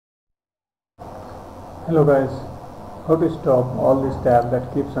Hello guys, how to stop all these tabs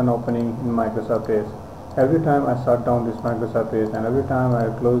that keeps on opening in Microsoft Edge. Every time I shut down this Microsoft Edge and every time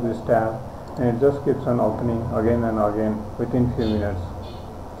I close this tab, and it just keeps on opening again and again within few minutes.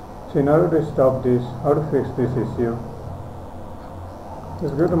 So in order to stop this, how to fix this issue,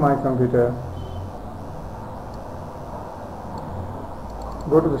 just go to my computer,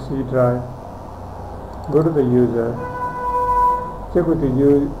 go to the C drive, go to the user, check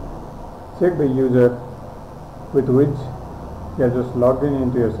the user with which you have just logged in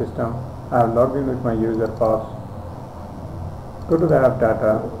into your system. I have logged in with my user pass. Go to the app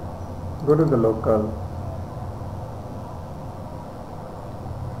data, go to the local,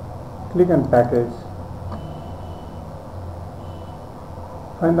 click on package,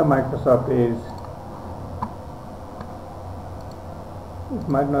 find the Microsoft Edge. It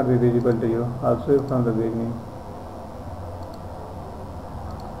might not be visible to you. I'll show you from the beginning.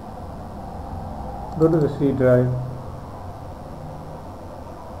 Go to the C drive,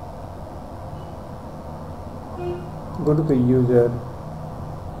 go to the user,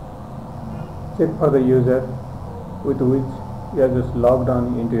 check for the user with which you have just logged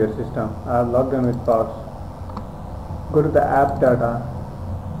on into your system. I have logged in with pass. Go to the app data,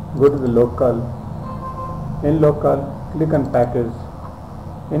 go to the local, in local click on package,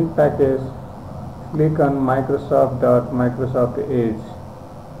 in package click on Microsoft Edge.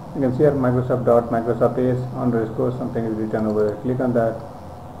 You can see here Microsoft Edge _ something is written over there. Click on that,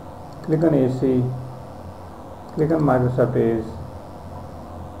 click on AC, click on Microsoft Edge,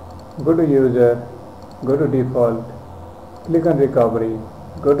 go to user, go to default, click on recovery,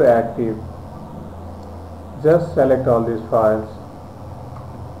 go to active, just select all these files,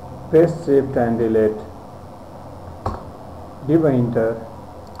 press shift and delete, give an enter,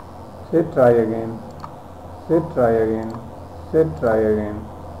 say try again, say try again, say try again.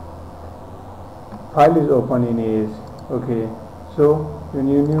 File is open in Edge. Okay, so when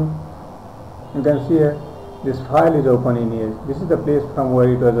you can see here this file is open in Edge. This is the place from where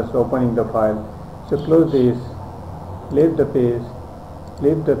it was just opening the file. So close this, leave the page,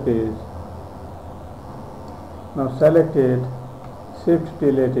 leave the page. Now select it, shift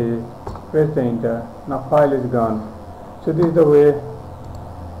delete it, press the enter. Now file is gone. So this is the way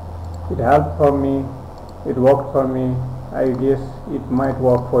it helped for me, it worked for me. I guess it might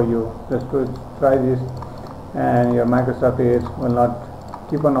work for you. Just to try this and your Microsoft Edge will not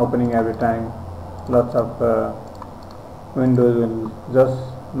keep on opening every time. Lots of windows will just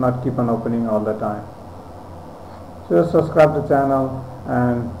not keep on opening all the time. So just subscribe to the channel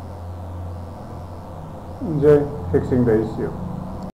and enjoy fixing the issue.